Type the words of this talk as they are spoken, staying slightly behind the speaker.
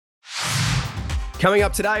Coming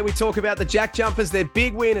up today, we talk about the Jack Jumpers, their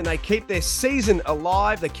big win, and they keep their season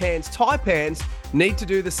alive. The Cairns Taipans need to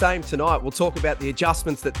do the same tonight. We'll talk about the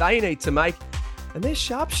adjustments that they need to make, and their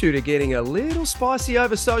sharpshooter getting a little spicy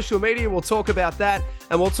over social media. We'll talk about that,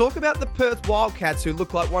 and we'll talk about the Perth Wildcats, who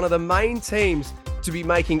look like one of the main teams to be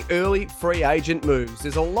making early free agent moves.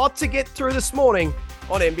 There's a lot to get through this morning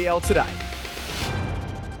on NBL Today.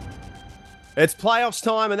 It's playoffs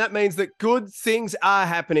time, and that means that good things are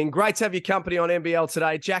happening. Great to have your company on NBL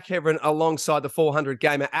Today. Jack Heverin alongside the 400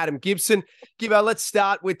 gamer Adam Gibson. Gibbo, let's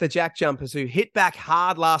start with the Jack Jumpers, who hit back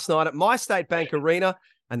hard last night at MyState Bank Arena,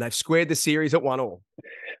 and they've squared the series at 1-1.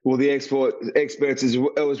 Well, the experts as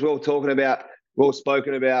well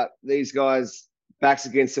spoken about. These guys, backs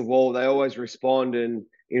against the wall, they always respond, and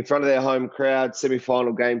in front of their home crowd,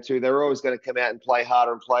 semi-final game 2, they're always going to come out and play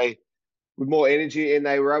harder and play with more energy, and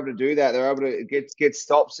they were able to do that. They were able to get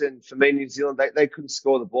stops, and for me, New Zealand, they couldn't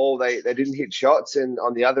score the ball. They didn't hit shots, and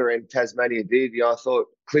on the other end, Tasmania did. I thought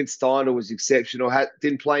Clint Steiner was exceptional.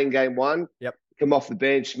 Didn't play in game 1. Yep. Come off the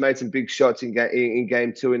bench, made some big shots in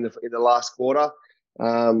game 2 in the last quarter,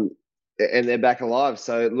 and they're back alive.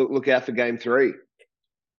 So look out for game 3.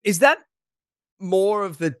 Is that more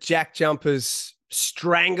of the Jack Jumpers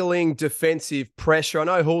strangling defensive pressure? I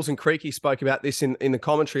know Halls and Creaky spoke about this in the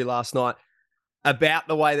commentary last night about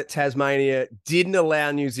the way that Tasmania didn't allow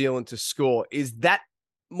New Zealand to score. Is that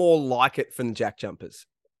more like it from the Jack Jumpers?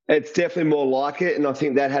 It's definitely more like it, and I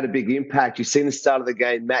think that had a big impact. You've seen the start of the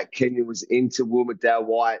game, Matt Kenyon was into Will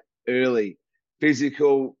McDowell-White early.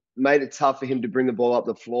 Physical, made it tough for him to bring the ball up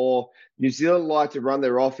the floor. New Zealand liked to run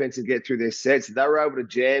their offense and get through their sets. They were able to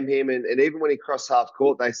jam him, and even when he crossed half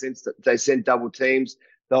court, they sent double teams.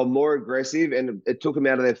 They were more aggressive, and it took them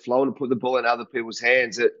out of their flow and put the ball in other people's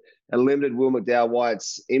hands. It limited Will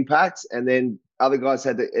McDowell-White's impact, and then other guys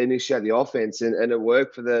had to initiate the offense, and it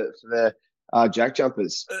worked for the Jack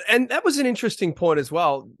Jumpers. And that was an interesting point as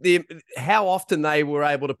well. How often they were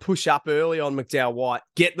able to push up early on McDowell-White,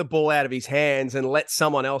 get the ball out of his hands, and let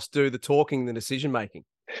someone else do the talking, the decision-making.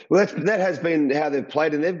 Well, that has been how they've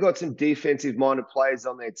played, and they've got some defensive-minded players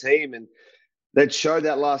on their team, and that showed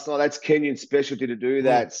that last night. That's Kenyon's specialty to do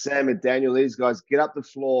that. Sam and Daniel, these guys, get up the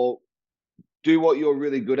floor, do what you're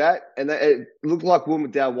really good at. And it looked like Will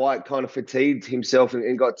McDowell-White kind of fatigued himself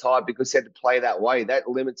and got tired because he had to play that way. That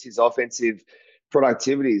limits his offensive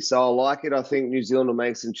productivity. So I like it. I think New Zealand will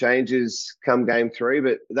make some changes come game 3,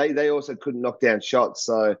 but they also couldn't knock down shots.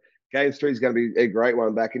 So game 3 is going to be a great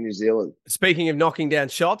one back in New Zealand. Speaking of knocking down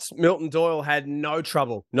shots, Milton Doyle had no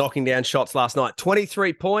trouble knocking down shots last night.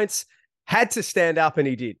 23 points, had to stand up, and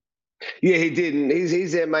he did. Yeah, he did. And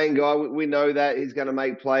he's their main guy. We know that. He's going to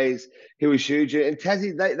make plays. He was huge. And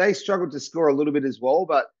Tassie, they struggled to score a little bit as well,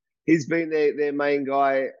 but he's been their main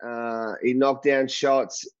guy. He knocked down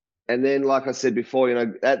shots. And then, like I said before,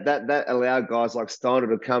 that allowed guys like Steiner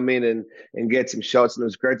to come in and get some shots. And it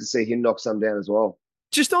was great to see him knock some down as well.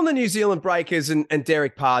 Just on the New Zealand Breakers and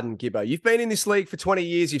Derek Pardon, Gibbo, you've been in this league for 20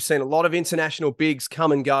 years. You've seen a lot of international bigs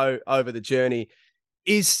come and go over the journey.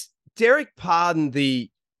 Is Derek Pardon the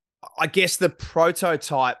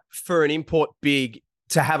prototype for an import big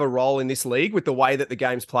to have a role in this league with the way that the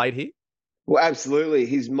game's played here? Well, absolutely.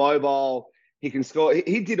 He's mobile. He can score.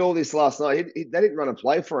 He did all this last night. They didn't run a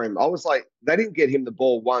play for him. I was like, they didn't get him the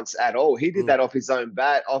ball once at all. He did that off his own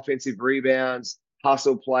bat, offensive rebounds,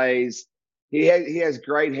 hustle plays. He has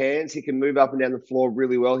great hands. He can move up and down the floor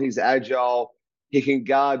really well. He's agile. He can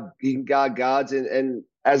guard guards. And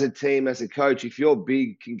as a team, as a coach, if you're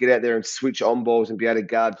big, can get out there and switch on balls and be able to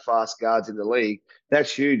guard fast guards in the league,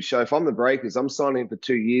 that's huge. So if I'm the Breakers, I'm signing him for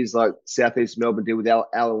 2 years like Southeast Melbourne did with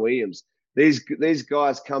Alan Williams. These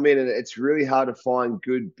guys come in, and it's really hard to find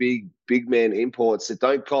good, big man imports that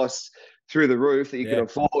don't cost through the roof that you can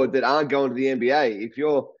afford, that aren't going to the NBA. If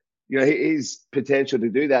he's potential to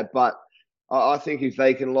do that, but I think if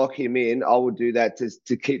they can lock him in, I would do that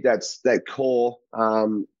to keep that core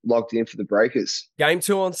locked in for the Breakers. Game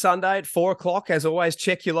 2 on Sunday at 4:00. As always,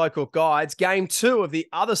 check your local guides. Game 2 of the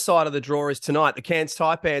other side of the draw is tonight. The Cairns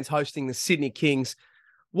Taipans hosting the Sydney Kings.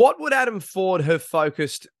 What would Adam Ford have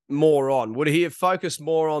focused more on? Would he have focused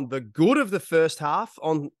more on the good of the first half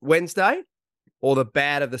on Wednesday or the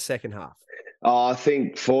bad of the second half? I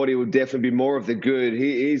think Fordy will definitely be more of the good.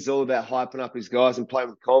 He's all about hyping up his guys and playing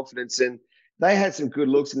with confidence. And they had some good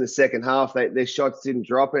looks in the second half. Their shots didn't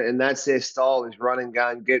drop it, and that's their style, is run and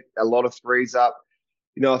gun, get a lot of threes up.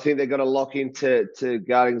 I think they're going to lock into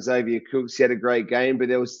guarding Xavier Cooks. He had a great game, but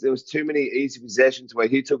there was too many easy possessions where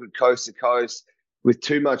he took it coast to coast with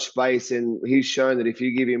too much space, and he's shown that if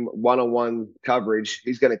you give him one-on-one coverage,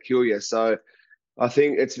 he's going to kill you. So I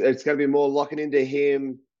think it's going to be more locking into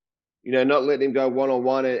him, not letting him go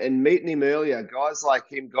one-on-one and meeting him earlier. Guys like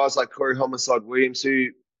him, guys like Corey Homicide Williams, who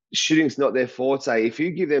shooting's not their forte. If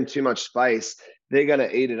you give them too much space, they're going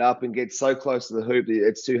to eat it up and get so close to the hoop that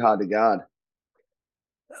it's too hard to guard.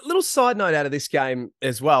 A little side note out of this game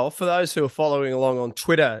as well, for those who are following along on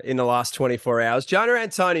Twitter in the last 24 hours, Jonah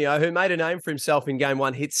Antonio, who made a name for himself in game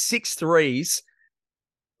one, hit 6 threes.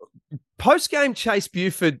 Post-game, Chase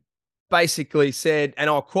Buford basically said, and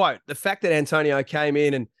I'll quote, the fact that Antonio came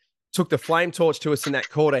in and took the flame torch to us in that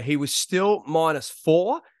quarter, he was still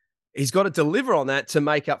 -4. He's got to deliver on that to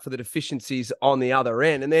make up for the deficiencies on the other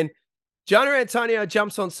end. And then Jonah Antonio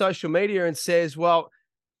jumps on social media and says, well,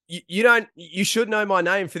 you should know my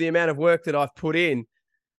name for the amount of work that I've put in.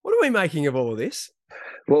 What are we making of all of this?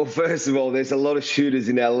 Well, first of all, there's a lot of shooters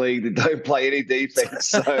in our league that don't play any defense.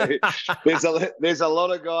 So there's a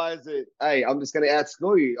lot of guys that, hey, I'm just going to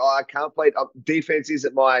outscore you. I can't play. Defense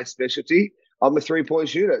isn't my specialty. I'm a 3-point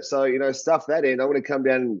shooter. So, stuff that in. I'm going to come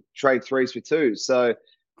down and trade 3s for 2s. So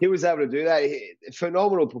he was able to do that.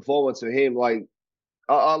 Phenomenal performance for him. Like,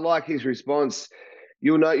 I like his response.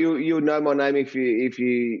 You'll know my name if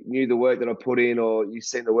you knew the work that I put in or you've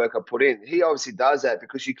seen the work I put in. He obviously does that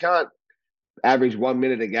because you can't average 1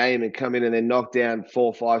 minute a game and come in and then knock down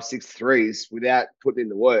 4, 5, 6 threes without putting in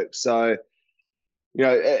the work. So,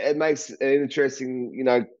 it makes an interesting,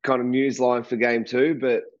 kind of news line for game 2.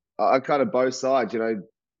 But I kind of both sides,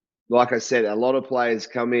 like I said, a lot of players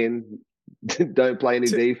come in, don't play any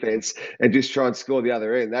defense and just try and score the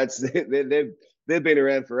other end. They've been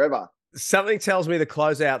around forever. Something tells me the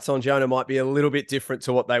closeouts on Jonah might be a little bit different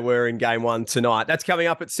to what they were in game 1 tonight. That's coming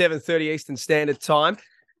up at 7:30 Eastern Standard Time.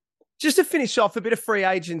 Just to finish off, a bit of free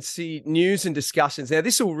agency news and discussions. Now,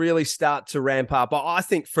 this will really start to ramp up, I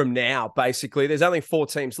think, from now, basically. There's only 4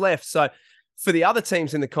 teams left. So for the other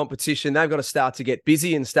teams in the competition, they've got to start to get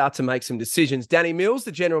busy and start to make some decisions. Danny Mills,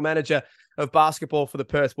 the general manager of basketball for the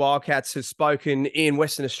Perth Wildcats, has spoken in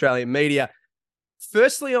Western Australian media.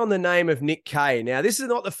 Firstly, on the name of Nick Kay. Now, this is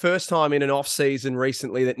not the first time in an off-season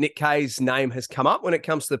recently that Nick Kay's name has come up when it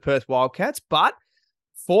comes to the Perth Wildcats, but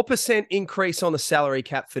 4% increase on the salary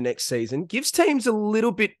cap for next season gives teams a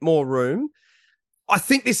little bit more room. I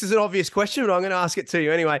think this is an obvious question, but I'm going to ask it to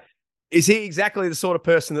you anyway. Is he exactly the sort of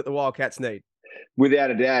person that the Wildcats need?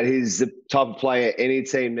 Without a doubt, he's the type of player any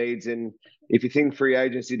team needs. And if you think free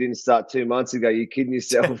agency didn't start 2 months ago, you're kidding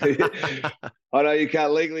yourself. I know you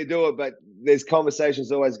can't legally do it, but there's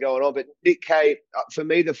conversations always going on. But Nick Kay, for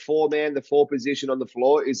me, the 4 position on the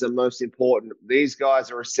floor is the most important. These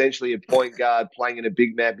guys are essentially a point guard playing in a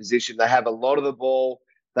big man position. They have a lot of the ball.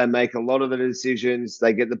 They make a lot of the decisions.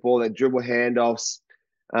 They get the ball. They dribble handoffs.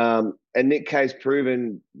 And Nick Kay's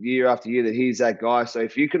proven year after year that he's that guy. So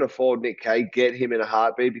if you can afford Nick Kay, get him in a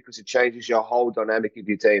heartbeat because it changes your whole dynamic of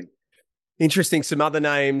your team. Interesting, some other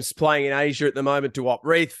names playing in Asia at the moment, Duop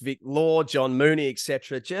Reith, Vic Law, John Mooney,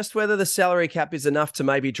 etc. Just whether the salary cap is enough to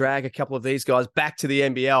maybe drag a couple of these guys back to the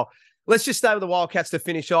NBL. Let's just stay with the Wildcats to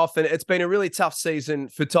finish off. And it's been a really tough season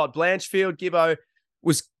for Todd Blanchfield. Gibbo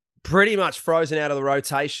was pretty much frozen out of the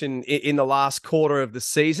rotation in the last quarter of the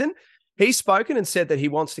season. He's spoken and said that he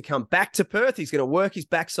wants to come back to Perth. He's going to work his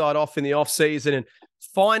backside off in the off-season and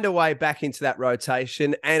find a way back into that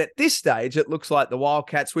rotation. And at this stage, it looks like the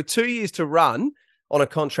Wildcats, with 2 years to run on a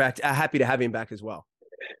contract, are happy to have him back as well.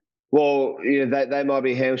 Well, they might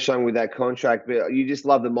be hamstrung with that contract, but you just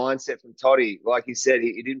love the mindset from Toddy. Like he said,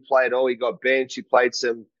 he didn't play at all. He got benched. He played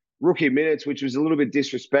some rookie minutes, which was a little bit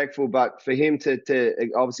disrespectful. But for him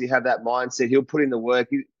to obviously have that mindset, he'll put in the work.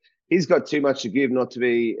 He's got too much to give not to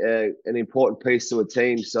be an important piece to a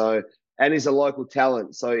team. So, and he's a local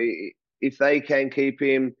talent. So if they can keep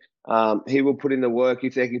him, he will put in the work.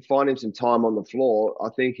 If they can find him some time on the floor, I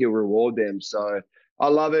think he'll reward them. So I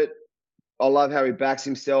love it. I love how he backs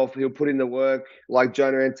himself. He'll put in the work like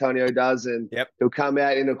Jonah Antonio does, and he'll come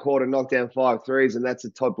out in a quarter, knock down 5 threes, and that's a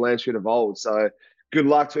Todd Blanchfield of old. So good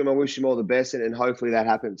luck to him. I wish him all the best, and hopefully that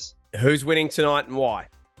happens. Who's winning tonight and why?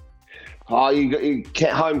 Oh, you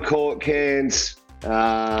home court, Cairns.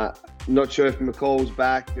 Not sure if McCall's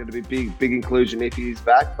back. It'll be big inclusion if he's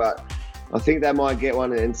back, but I think they might get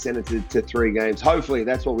one and send it to 3 games. Hopefully,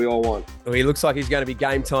 that's what we all want. Well, he looks like he's going to be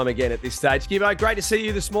game time again at this stage. Gibbo, great to see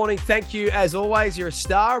you this morning. Thank you, as always. You're a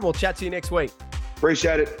star, and we'll chat to you next week.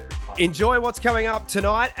 Appreciate it. Enjoy what's coming up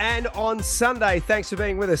tonight and on Sunday. Thanks for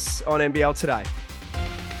being with us on NBL Today.